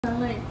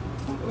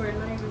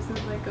swear, like this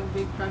is like a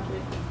big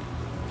project.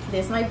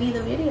 This might be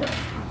the video.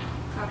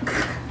 God,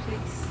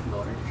 please,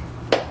 Lord.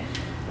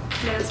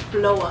 Let us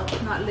blow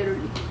up, not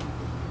literally.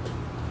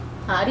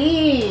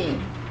 Ari.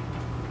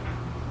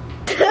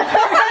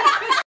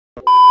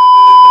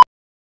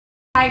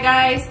 Hi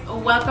guys,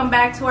 welcome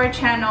back to our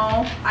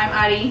channel. I'm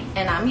Ari.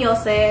 And I'm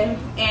Joce.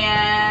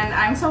 And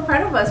I'm so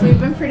proud of us. We've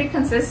been pretty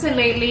consistent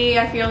lately.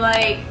 I feel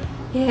like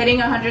hitting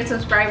 100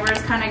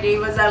 subscribers kind of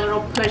gave us that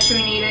little push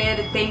we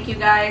needed. Thank you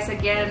guys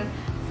again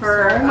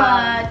for so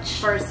much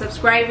for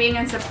subscribing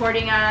and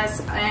supporting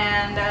us.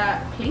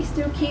 And please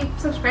do keep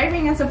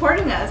subscribing and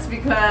supporting us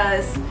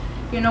because,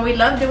 you know, we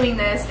love doing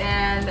this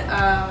and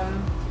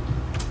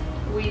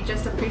we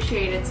just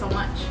appreciate it so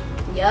much.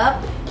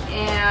 Yup.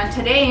 And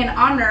today, in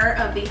honor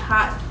of the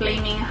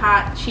Flaming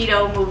Hot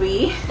Cheeto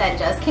movie that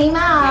just came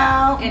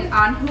out, and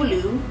on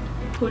Hulu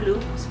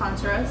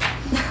sponsor us.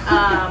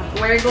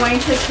 We're going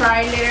to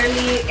try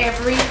literally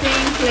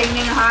everything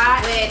flaming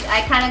hot. Which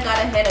I kind of got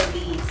ahead of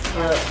these.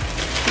 Yeah.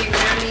 She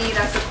literally,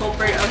 that's the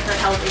culprit of her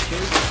health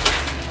issues.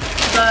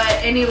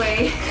 But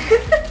anyway,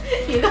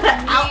 you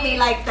gotta out me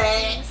like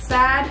that.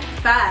 Sad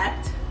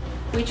fact.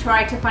 We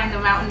tried to find the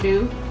Mountain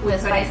Dew.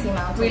 With spicy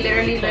Mountain Dew. We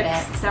literally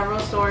looked several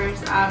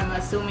stores. I'm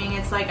assuming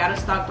it's like out of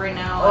stock right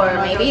now. Or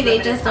maybe they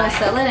just don't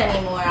sell it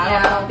anymore.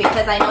 I don't know,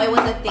 because I know it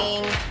was a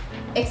thing.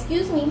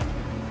 Excuse me.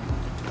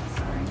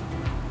 Sorry.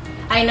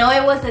 I know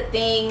it was a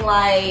thing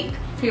like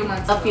a few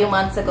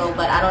months ago,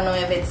 but I don't know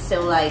if it's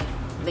still like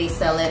they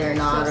sell it or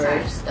not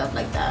or stuff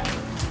like that.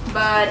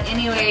 But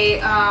anyway,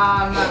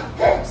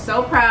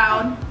 so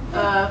proud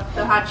of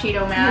the Hot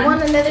Cheeto Man. You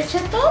want another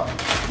cheeto?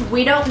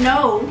 We don't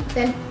know.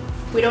 Then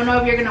we don't know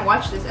if you're gonna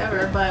watch this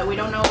ever, but we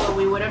don't know what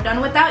we would have done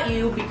without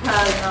you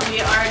because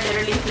we are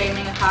literally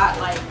flaming hot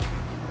like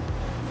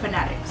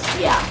fanatics.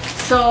 Yeah.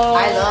 So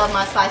I love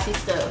my spicy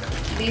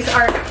stuff. These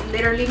are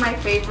literally my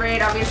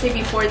favorite. Obviously,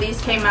 before these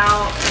came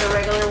out, the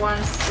regular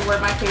ones were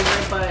my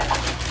favorite, but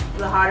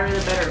the hotter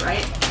the better,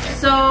 right?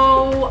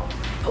 So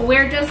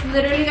we're just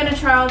literally gonna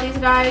try all these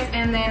guys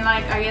and then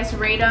like I guess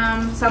rate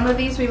them. Some of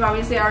these we've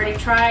obviously already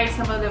tried,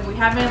 some of them we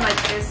haven't,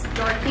 like this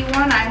dorky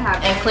one I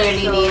haven't. And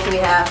clearly so these we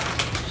have.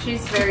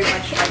 She's very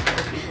much like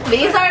those people.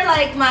 These are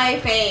like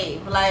my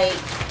fave. Like,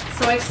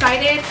 so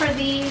excited for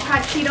the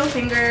Hot Cheeto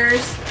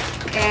fingers.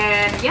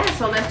 And yeah,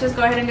 so let's just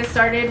go ahead and get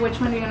started. Which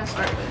one are you gonna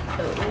start with?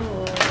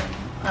 Ooh,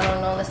 I don't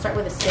know, let's start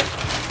with a stick.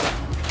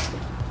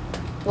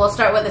 We'll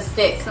start with a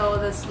stick. So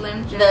the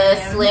Slim Jim. The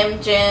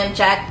Slim Jim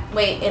Jack,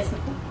 wait, it's,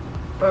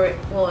 or,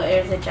 well,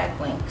 is it Jack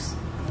Link's?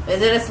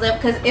 Is it a Slim,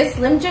 because is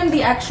Slim Jim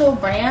the actual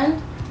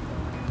brand?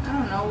 I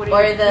don't know. What do you,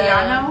 or the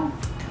Piano?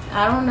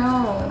 I don't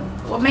know.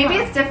 Well, maybe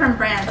it's different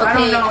brands. Okay, I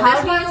don't know. How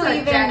this do one's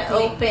you even Jack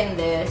open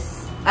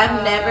this?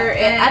 I've never,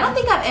 I don't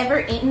think I've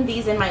ever eaten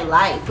these in my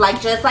life. Like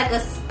just like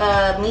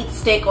a meat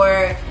stick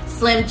or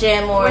Slim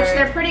Jim or which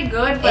they're pretty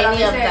good, but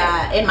any of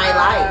that in my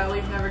life.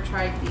 We've never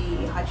tried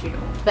the Hot Cheeto.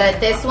 But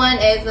this one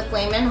is the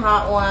Flamin'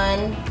 Hot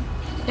one.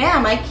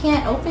 Damn, I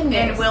can't open this.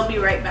 And we'll be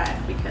right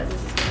back because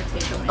this is gonna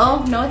take a minute.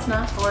 Oh no, it's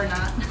not. Or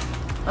not.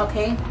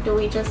 Okay, do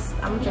we just?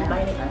 I'm just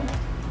biting it.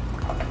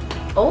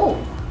 Oh,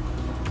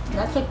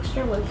 that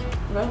texture was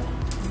rough.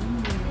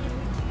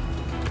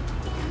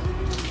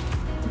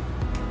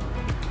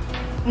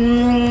 I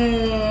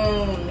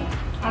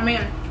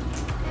mean,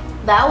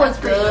 that was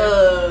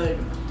good.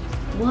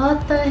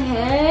 What the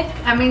heck?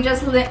 I mean,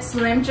 just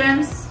Slim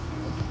Jims.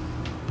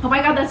 Oh my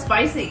god, that's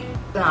spicy.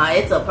 Nah,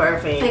 it's a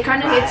perfect. It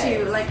kind of hits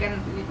you like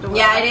in the way.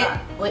 Yeah, it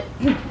did. Wait.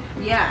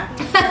 Yeah.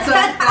 So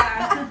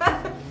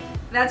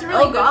that's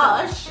really good. Oh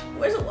gosh,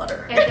 where's the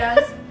water? It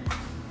does.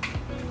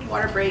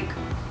 Water break.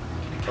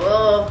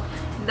 Oh,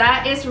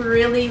 that is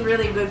really,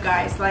 really good,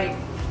 guys. Like,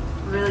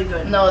 really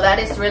good. No, that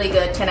is really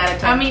good. 10 out of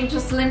 10. I mean,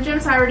 just Slim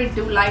Jims I already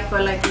do like,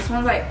 but like this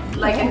one's like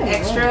an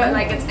extra,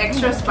 like it's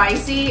extra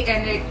spicy,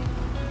 and it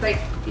like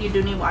you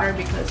do need water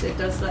because it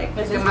does like.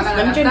 Is this what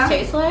Slim Jims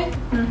taste like?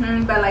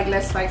 But like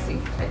less spicy,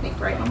 I think,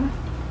 right, Mama?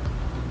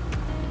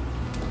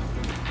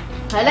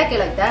 I like it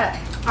like that.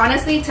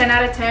 Honestly, 10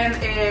 out of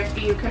 10.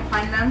 If you can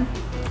find them,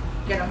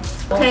 get them.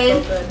 Oh,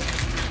 Okay.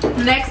 so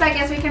good. Next, I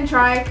guess we can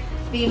try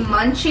the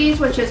Munchies,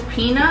 which is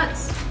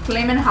peanuts,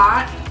 flaming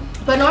hot.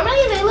 But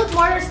normally they look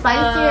more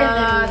spicier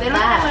than they don't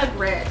that. look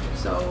red,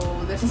 so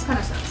this is kind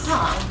of sus.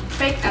 Huh.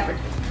 Fake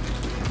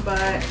advertising.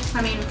 But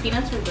I mean,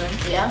 peanuts are good.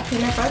 Yeah,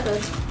 peanuts are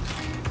good.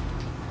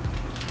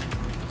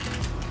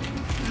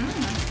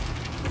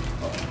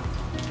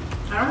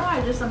 I don't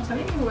know. I'm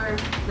telling you, we're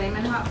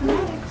flaming hot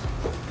fanatics.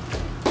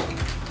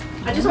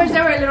 I just wish they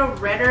were a little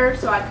redder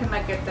so I can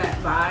like get that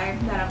vibe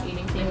that I'm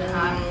eating flaming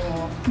hot.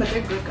 But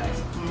they're good,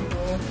 guys.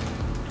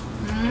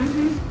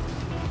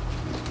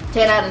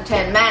 10 out of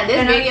 10. Man,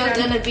 this video is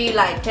gonna be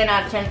like 10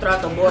 out of 10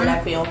 throughout the board.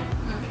 I feel.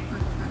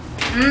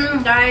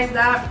 Guys,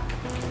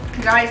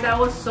 that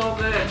was so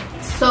good.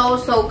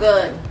 So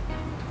good.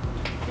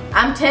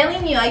 I'm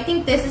telling you, I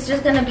think this is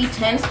just gonna be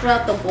tense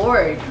throughout the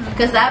board.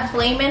 Because that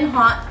flamin'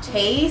 hot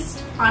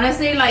taste,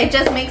 honestly, like, it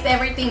just makes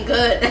everything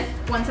good.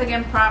 once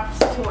again, props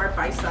to our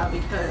paisa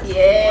because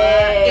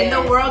yes, in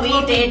the world we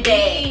will did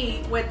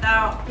be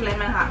without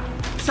flamin' hot.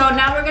 So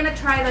now we're gonna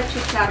try the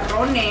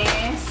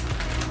chicharrones,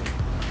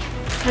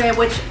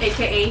 which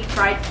aka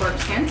fried pork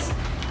skins,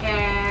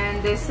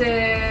 and this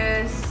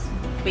is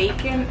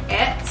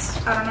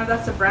Bacon-ettes. I don't know if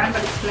that's a brand,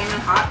 but it's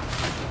flamin' hot.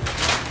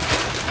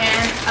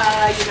 And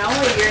you know,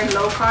 if you're in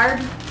low carb,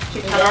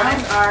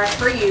 chicharrones are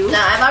for you.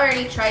 Now I've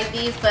already tried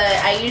these, but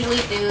I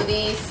usually do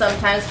these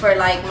sometimes for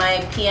like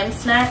my PM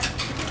snack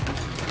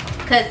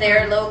because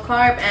they're low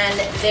carb and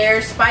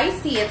they're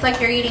spicy. It's like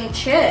you're eating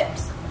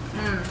chips.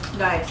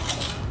 Guys,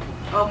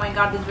 oh my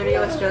god, this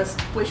video is just,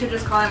 we should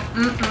just call him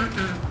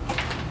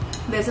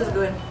This is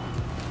good.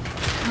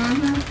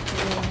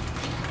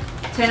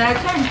 10 out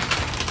of 10.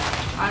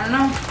 I don't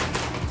know.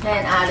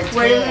 10 out of 10.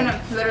 We're just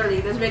gonna,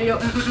 literally, this video,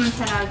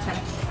 10 out of 10.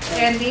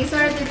 And these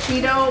are the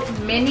Cheeto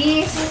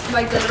minis,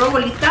 like the little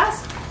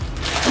bolitas.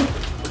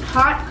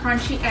 Hot,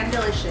 crunchy, and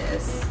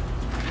delicious.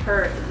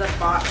 For the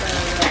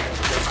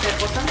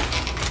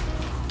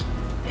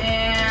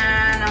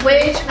and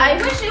which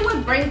I wish it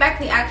would bring back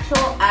the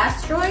actual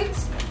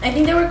asteroids. I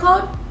think they were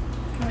called.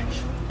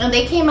 And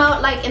they came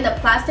out like in the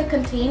plastic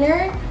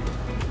container.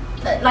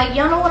 Like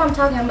y'all know what I'm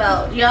talking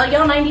about.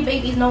 Y'all 90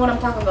 babies know what I'm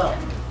talking about.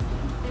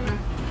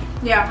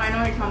 Yeah, I know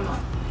what you're talking about.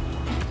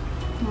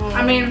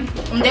 I mean,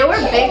 they were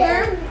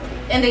bigger,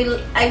 and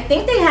I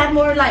think they had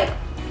more like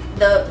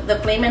the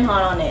flamin'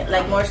 hot on it,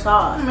 like more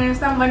sauce. I mean,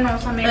 están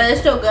buenos. I mean, but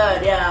it's still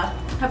good, yeah.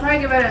 I'd probably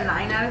give it a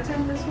 9 out of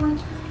 10. This one.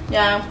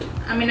 Yeah.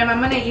 I mean, if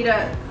I'm gonna eat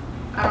I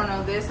don't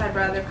know, this, I'd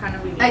rather kind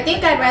of. I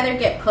think I'd rather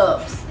get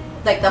puffs,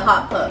 like the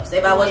hot puffs,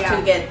 if I was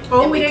to get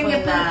in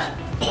between that.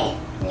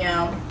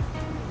 Yeah.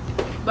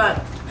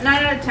 But 9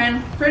 out of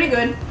 10, pretty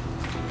good.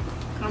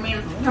 I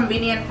mean,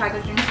 convenient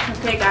packaging.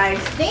 Okay, guys.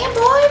 Damn,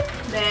 boy.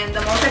 Then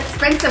the most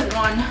expensive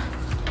one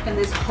in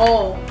this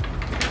whole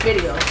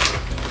video.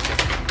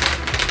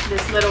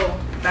 This little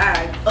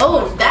bag.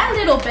 Oh, that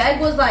little bag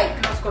was like.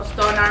 Nos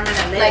costó un arma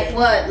en like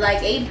what? Like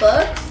 $8?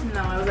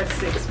 No, it was like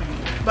 6 maybe.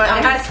 But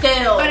it has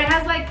still. But it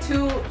has like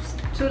two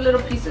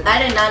little pieces. I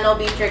did not know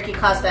beef jerky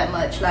cost that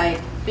much. Like,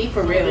 be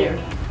for real.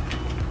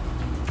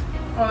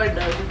 Oh, it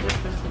does. It's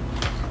expensive.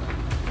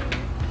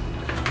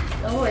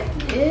 Oh, it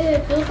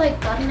feels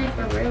like carne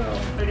for real.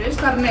 It is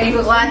carne.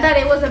 Well, I thought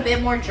it was a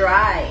bit more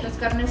dry. It's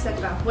carne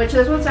seca. Which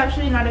this one's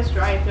actually not as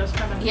dry. It feels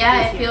kind of.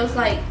 Yeah, it feels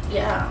like,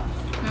 yeah.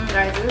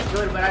 Guys, this is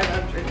good, but I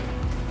love it.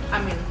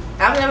 I mean,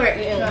 I've never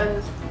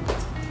eaten.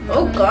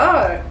 Oh,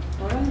 God.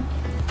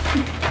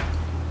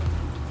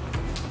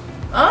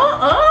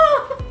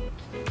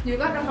 You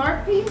got the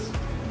hard piece?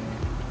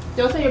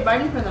 Joce, you're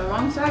biting from the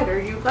wrong side, or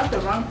you got the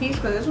wrong piece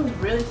because this one's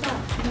really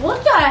soft.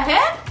 What the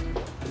heck?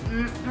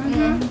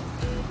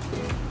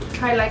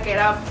 I like it.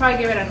 I'll probably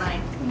give it a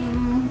 9.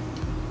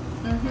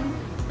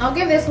 I'll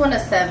give this one a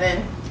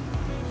 7.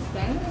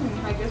 Dang,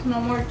 I guess no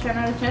more 10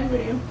 out of 10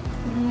 video.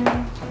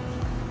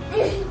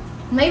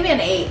 Maybe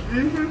an 8.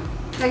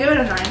 I give it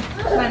a 9.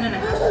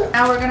 9.5.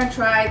 Now we're gonna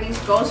try these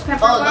ghost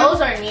pepper ones.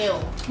 Those are new.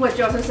 What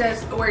Joce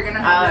says we're gonna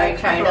have like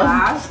a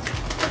blast.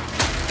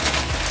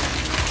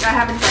 I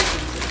haven't tried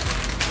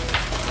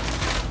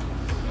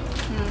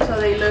these. So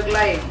they look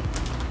like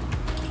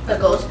the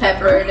ghost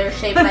pepper. They're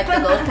shaped like the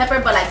ghost pepper,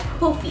 but like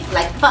poofy,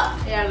 like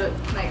puff. Yeah, look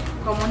like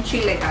como un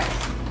chile, guys.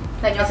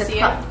 Like this is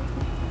puff.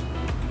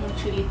 Un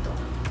chilito.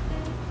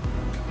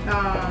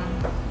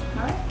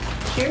 Alright.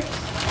 Cheers.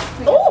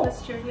 Oh!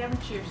 Let's cheers. Yeah,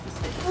 cheers.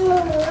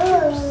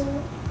 Cheers.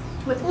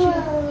 With the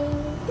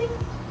chili.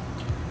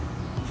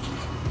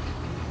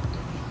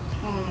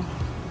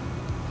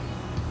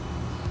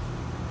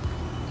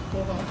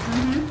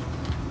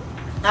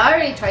 I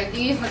already tried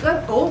these.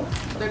 Oh,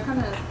 they're kind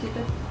of cute.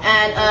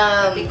 And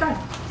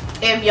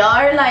if y'all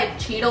are like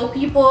Cheeto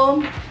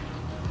people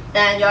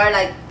and y'all are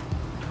like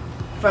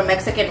from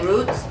Mexican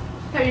roots,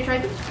 have you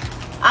tried them?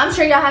 I'm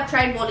sure y'all have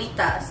tried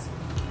bolitas.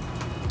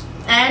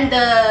 And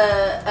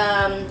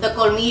the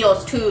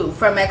colmillos too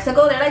from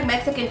Mexico. They're like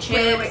Mexican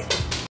chips. Wait.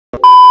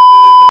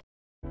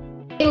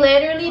 They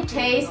literally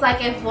taste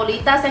like if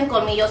bolitas and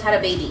colmillos had a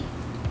baby.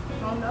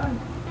 Oh no.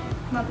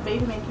 Not the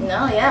baby making.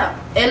 No, yeah.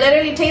 It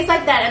literally tastes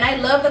like that. And I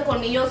love the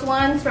colmillos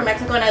ones from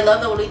Mexico, and I love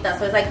the bolitas.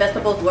 So it's like best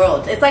of both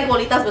worlds. It's like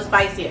bolitas but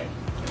spicier.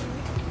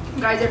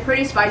 Guys, they're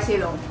pretty spicy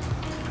though.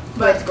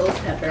 But it's ghost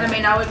pepper. I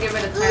mean, I would give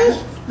it a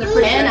 10. They're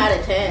pretty 10 good. out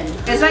of 10.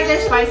 It's like they're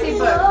spicy,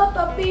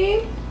 but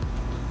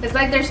it's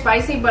like they're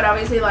spicy, but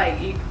obviously like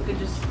you could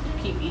just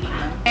keep eating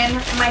them. And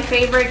my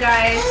favorite,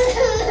 guys,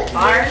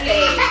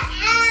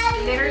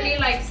 literally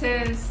like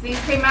since these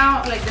came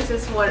out, like this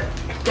is what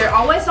they're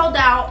always sold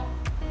out.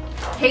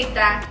 Hate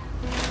that,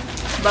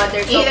 but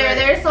they're either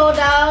they're sold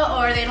out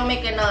or they don't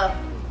make enough.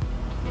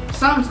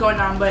 Something's going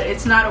on, but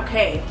it's not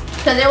okay.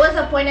 Because there was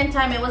a point in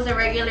time it was the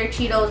regular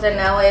Cheetos and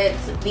now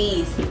it's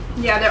these.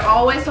 Yeah, they're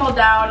always sold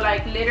out.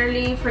 Like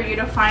literally, for you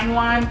to find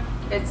one,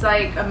 it's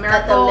like a miracle.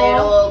 At the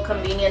little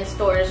convenience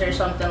stores or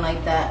something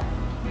like that.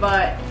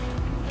 But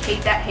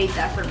hate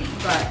that for me,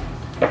 but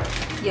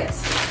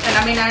yes. And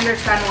I mean, I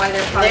understand why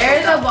they're probably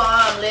a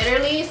bomb.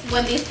 Literally,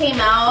 when these came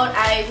out,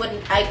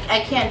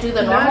 I can't do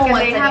the normal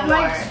ones they have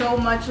anymore. like so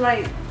much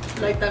like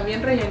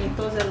también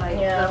rellenitos de like.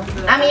 Yeah.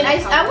 I mean,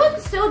 I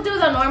would still do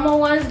the normal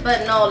ones,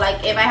 but no,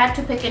 like if I had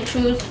to pick and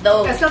choose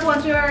those. Because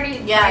once you already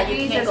you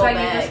can't go like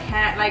back. you just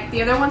can't. Like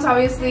the other ones,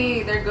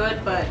 obviously they're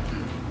good, but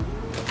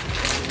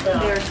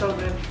they're so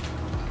good.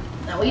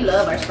 And we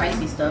love our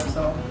spicy stuff,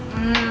 so.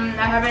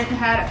 I haven't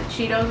had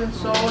Cheetos in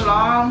so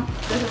long.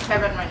 This is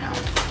heaven right now.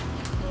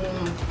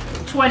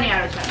 20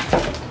 out of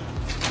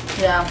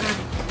 10. Yeah.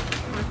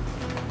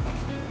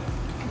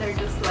 They're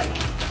just like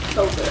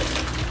so good.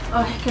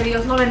 Ay, que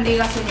Dios lo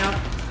bendiga, Señor.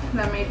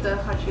 That made the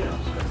hot Cheetos.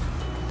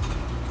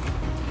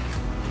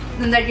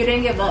 And that you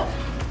didn't give up.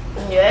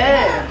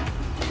 Yeah.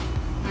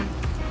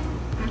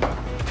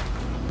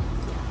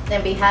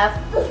 On behalf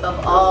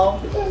of all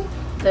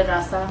the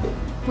raza,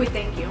 we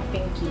thank you.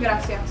 Thank you.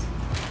 Gracias.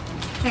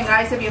 And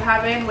guys, if you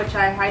haven't, which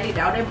I highly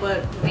doubt it,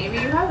 but maybe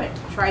you haven't,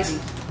 try these.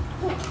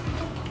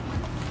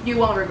 You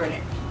won't regret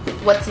it.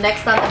 What's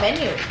next on the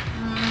menu?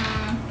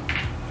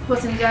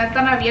 Pues ya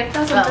están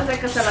abiertas antes de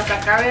que se las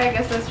acabe. I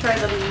guess let's try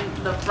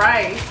the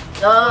fries.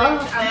 Oh,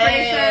 which I'm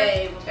pretty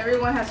sure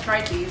everyone has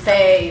tried these.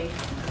 Hey.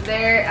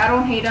 They're, I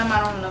don't hate them, I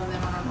don't love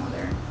them, I don't know.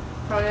 They're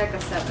probably like a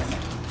 7.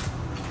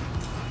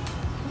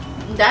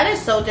 That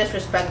is so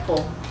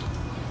disrespectful.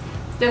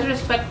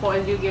 Disrespectful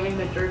is you giving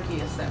the jerky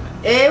a 7.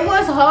 It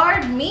was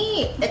hard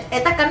meat.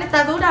 Esta carne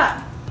está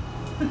dura.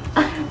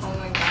 Oh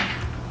my god.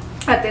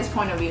 At this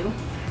point of view.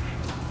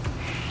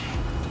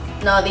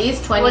 No, these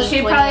 20. Well,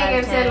 she 20 probably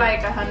gives it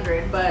like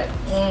 100, but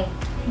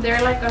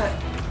they're like a.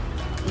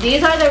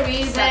 These are the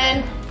reason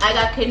 7. I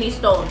got kidney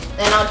stones,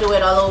 and I'll do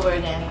it all over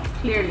again.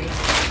 Clearly.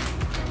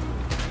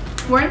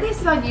 Weren't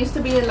these like used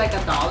to be like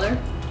 $1?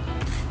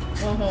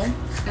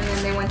 And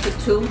then they went to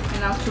 2, and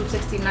now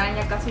 $2.69,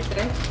 ya casi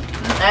 3.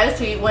 I used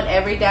to eat one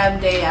every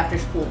damn day after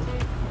school.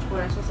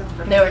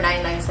 They were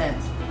 99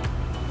 cents.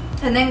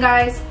 And then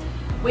guys,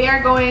 we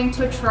are going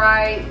to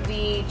try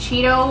the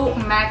Cheeto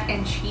mac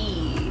and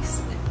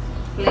cheese,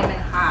 flamin'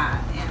 hot.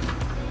 And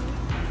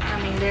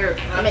I mean,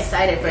 I'm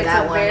excited for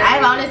that one.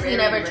 I've honestly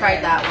never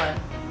tried that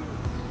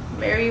one.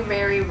 Very,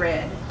 very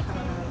red. I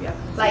don't know if you have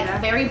to like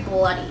that. very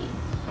bloody.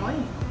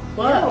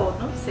 What? No,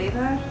 don't say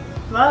that.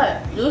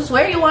 What? You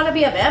swear you want to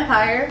be a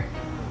vampire?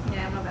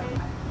 Yeah, I'm a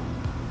vampire.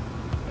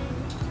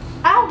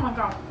 Oh my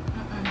god.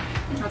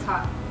 That's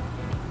hot.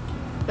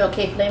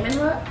 Okay, flaming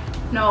hot?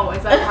 No,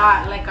 it's like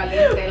hot, like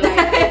caliente,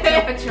 like the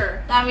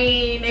temperature. I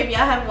mean, if y'all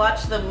have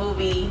watched the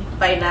movie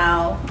by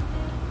now,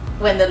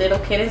 when the little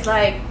kid is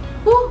like,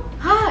 "Ooh,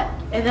 hot,"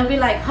 and they'll be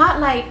like, "Hot,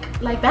 like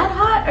bad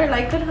hot or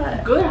like good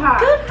hot?" Good hot.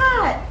 Good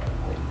hot.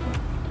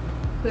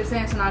 Who's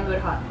saying it's not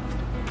good hot?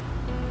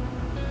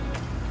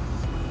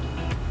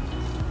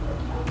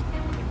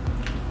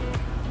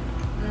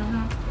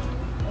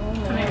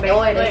 I mean,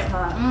 it is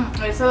hot.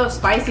 It's a little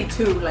spicy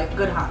too, like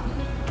good hot.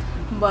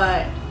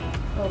 But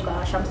oh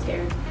gosh, I'm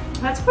scared.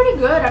 That's pretty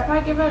good. I'd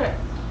probably give it.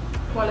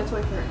 Well, let's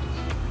wait for it.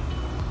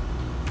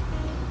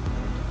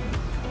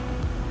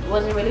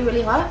 Was it really,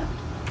 really hot?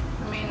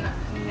 I mean,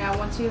 yeah.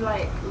 Once you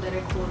like let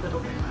it cool a little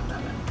bit, not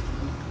that bad.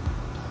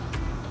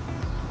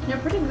 They're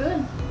pretty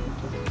good.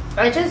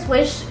 I just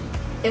wish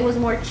it was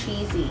more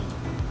cheesy.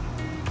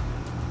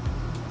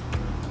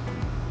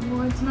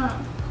 Well, it's not.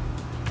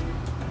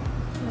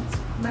 It's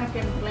mac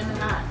and flamin'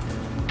 hot.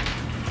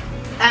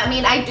 I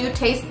mean, I do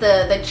taste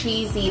the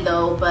cheesy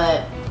though,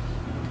 but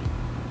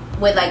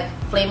with like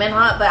flamin'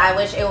 hot. But I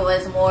wish it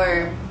was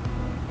more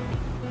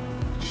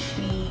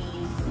cheesy.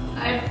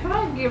 I'd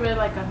probably give it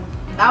like a.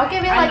 I'll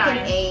give it like 9.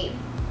 an 8.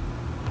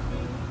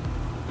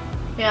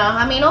 Yeah,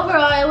 I mean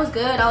overall it was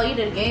good. I'll eat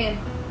it again.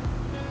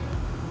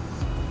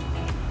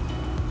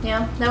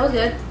 Yeah, that was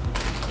good.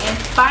 And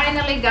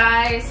finally,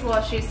 guys,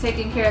 while she's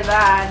taking care of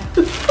that,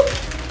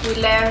 we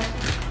left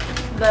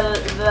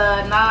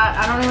the not.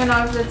 I don't even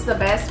know if it's the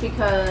best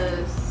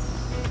because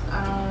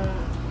I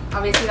don't.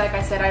 Obviously, like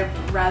I said, I'd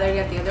rather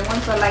get the other one.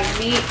 So like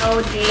the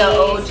OG,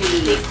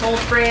 the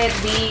culprit,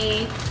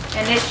 the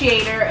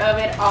initiator of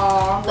it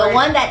all, the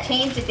one that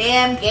changed the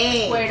damn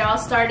game, where it all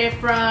started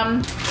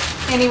from.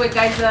 Anyway,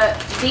 guys, the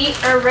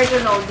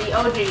original, the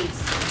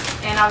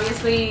OGs, and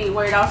obviously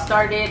where it all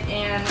started.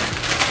 And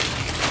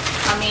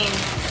I mean,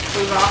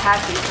 we've all had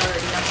these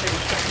already. I'm pretty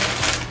sure.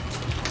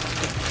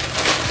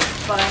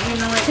 But you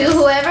know, to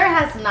whoever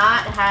has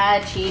not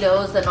had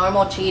Cheetos, the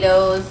normal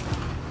Cheetos,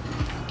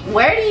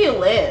 where do you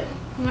live?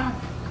 Yeah.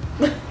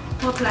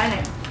 What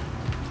planet?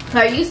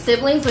 Are you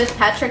siblings with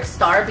Patrick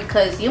Star?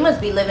 Because you must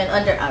be living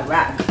under a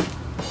rock.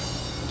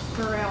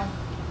 For real.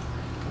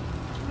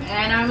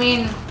 And I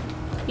mean,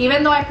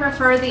 even though I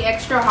prefer the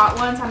extra hot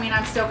ones, I mean,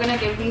 I'm still gonna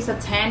give these a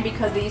 10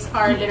 because these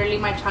are literally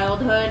my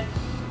childhood.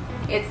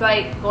 It's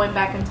like going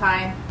back in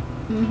time.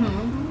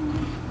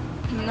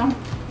 You know?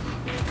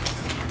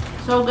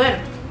 So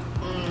good.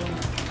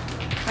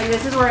 Like,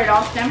 this is where it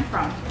all stemmed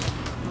from.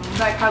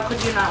 Like, how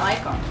could you not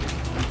like them?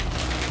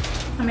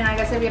 I mean, I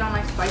guess if you don't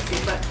like spicy,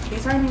 but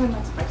these aren't even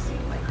like spicy.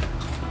 Like,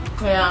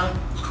 Yeah.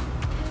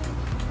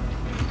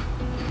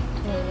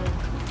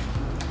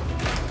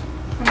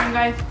 I mean,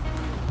 guys,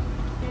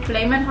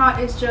 Flamin'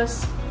 Hot is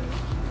just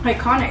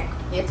iconic.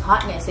 It's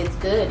hotness. It's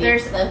good.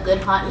 There's it's a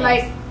good hotness.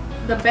 Like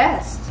the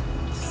best.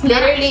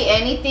 Literally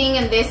anything,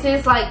 and this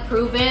is like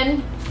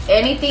proven.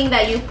 Anything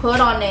that you put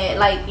on it,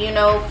 like, you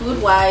know,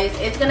 food wise,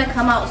 it's gonna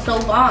come out so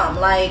bomb.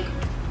 Like,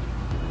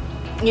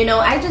 you know,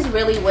 I just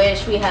really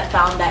wish we had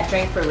found that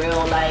drink for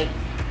real. Like,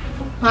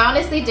 I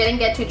honestly didn't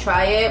get to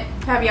try it.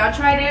 Have y'all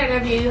tried it?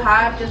 If you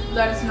have, just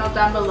let us know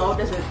down below.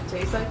 Does it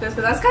taste like this?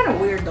 Because that's kind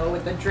of weird though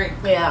with the drink.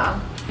 Yeah.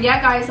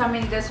 Yeah, guys, I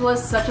mean, this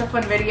was such a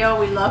fun video.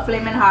 We love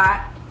Flamin'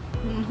 Hot.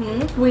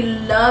 We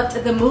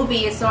loved the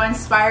movie. It's so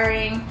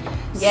inspiring.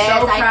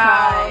 Yes, so proud.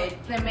 I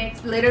cried.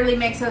 It literally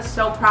makes us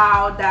so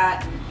proud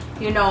that,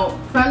 you know,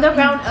 from the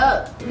ground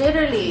up,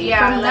 literally,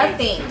 yeah, from like,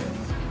 nothing.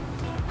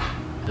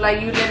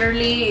 Like, you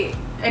literally,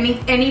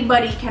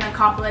 anybody can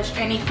accomplish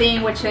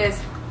anything, which is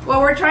what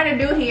we're trying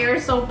to do here.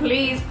 So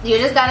please, you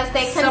just gotta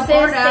stay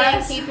support consistent.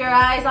 us. Keep your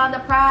eyes on the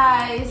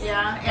prize.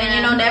 Yeah, and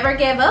you know, never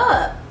give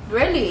up.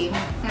 Really.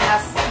 And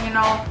that's, you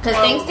know, because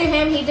thanks to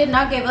him, he did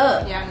not give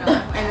up. Yeah, no.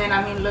 And then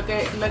I mean, look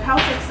how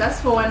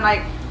successful, and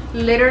like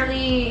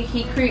literally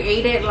he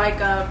created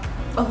like a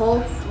whole,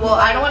 well,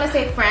 I don't want to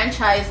say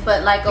franchise,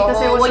 but like a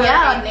whole, well,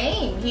 yeah,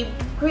 name. He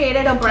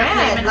created a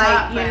brand,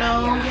 like, you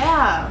know,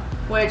 yeah.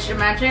 Which,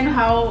 imagine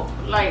how,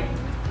 like,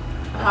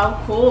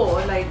 how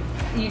cool, like,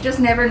 you just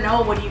never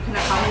know what you can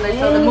accomplish.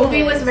 So the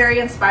movie was very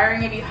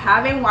inspiring. If you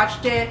haven't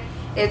watched it,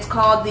 it's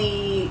called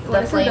the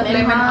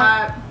Flamin'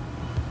 Hot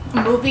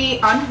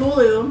movie on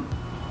Hulu.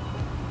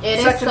 It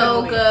is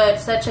so good.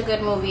 Such a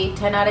good movie.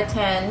 10 out of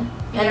 10.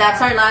 And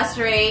that's our last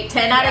rate.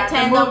 10 out of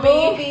 10 the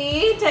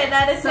movie. 10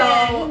 out of 10.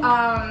 So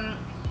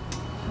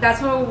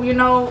that's what, you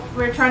know,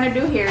 we're trying to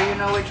do here. You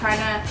know, we're trying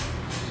to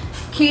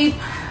keep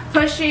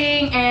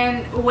pushing,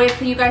 and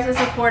with you guys'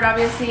 support,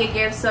 obviously it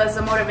gives us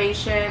the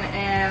motivation,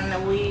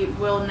 and we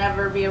will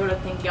never be able to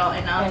thank y'all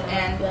enough.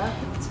 And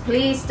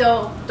please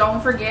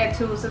don't forget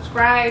to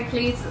subscribe.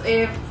 Please,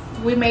 if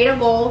we made a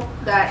goal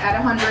that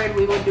at 100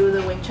 we would do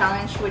the wing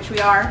challenge, which we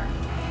are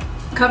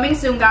coming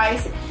soon,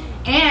 guys.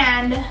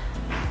 And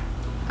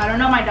I don't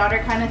know, my daughter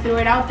kind of threw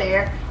it out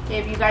there.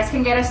 If you guys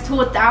can get us to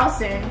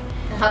 1,000,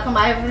 how come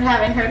I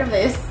haven't heard of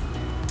this?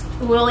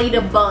 We'll eat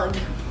a bug.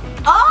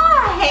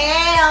 Oh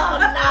hell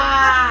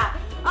nah!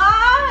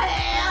 Oh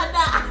hell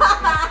nah!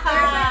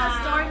 There's like a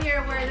store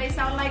here where they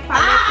sound like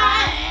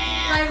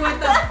paletas, like with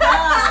the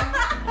bug.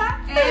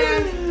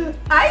 And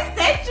I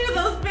sent you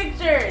those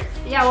pictures.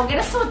 Yeah, we'll get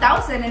us to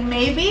 1,000, and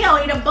maybe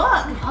I'll eat a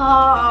bug.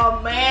 Oh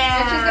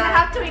man! And she's gonna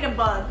have to eat a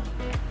bug.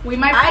 We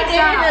might. I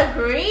didn't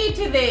agree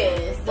to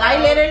this. So,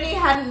 I literally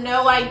had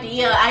no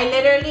idea. I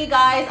literally,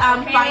 guys,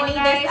 I'm finding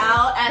this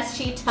out as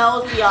she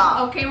tells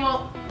y'all. Okay,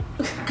 well,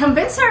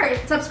 convince her.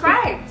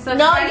 Subscribe.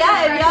 No,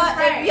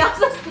 yeah, if y'all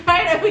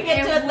subscribe and we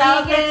get to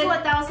 1,000. If we get to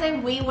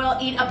 1,000, we will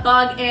eat a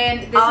bug,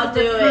 and this I'll is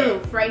the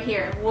proof right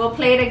here. We'll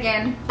play it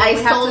again. I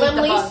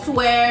solemnly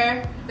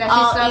swear that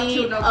I'll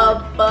eat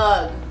a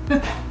bug.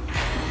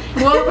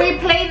 We'll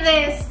replay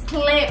this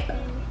clip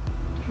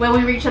when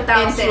we reach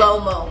 1,000 in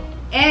slow-mo.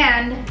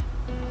 And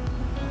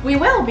we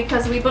will,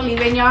 because we believe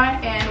in y'all,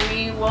 and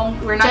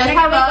we're not just gonna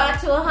how give we up. got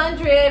to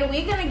 100,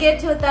 we're gonna get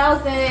to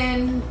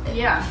 1,000.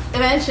 Yeah,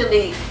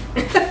 eventually.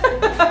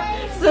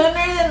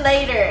 Sooner than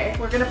later.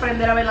 We're gonna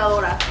prender a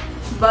veladora.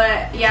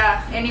 But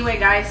yeah, anyway,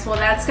 guys, well,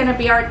 that's gonna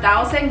be our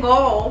 1,000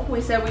 goal.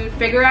 We said we would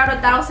figure out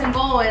 1,000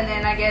 goal, and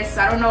then I guess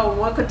I don't know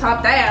what could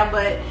top that,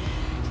 but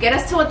get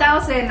us to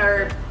 1,000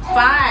 or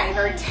 5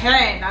 or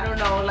 10. I don't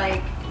know,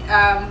 like.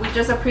 We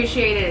just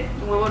appreciate it.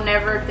 We will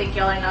never thank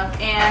y'all enough,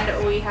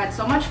 and we had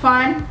so much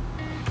fun.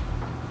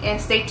 And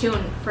stay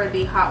tuned for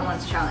the Hot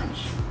Ones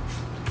challenge.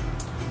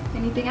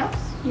 Anything else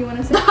you want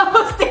to say? I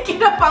was thinking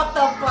about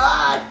the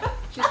bug.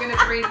 She's gonna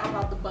dream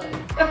about the bug.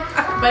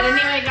 But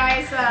anyway,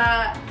 guys,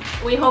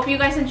 we hope you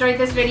guys enjoyed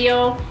this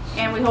video,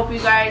 and we hope you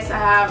guys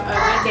have a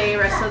good day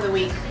rest of the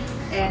week,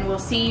 and we'll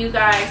see you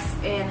guys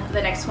in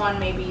the next one,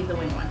 maybe the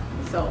wing one.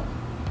 So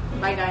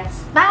bye,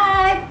 guys.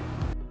 Bye.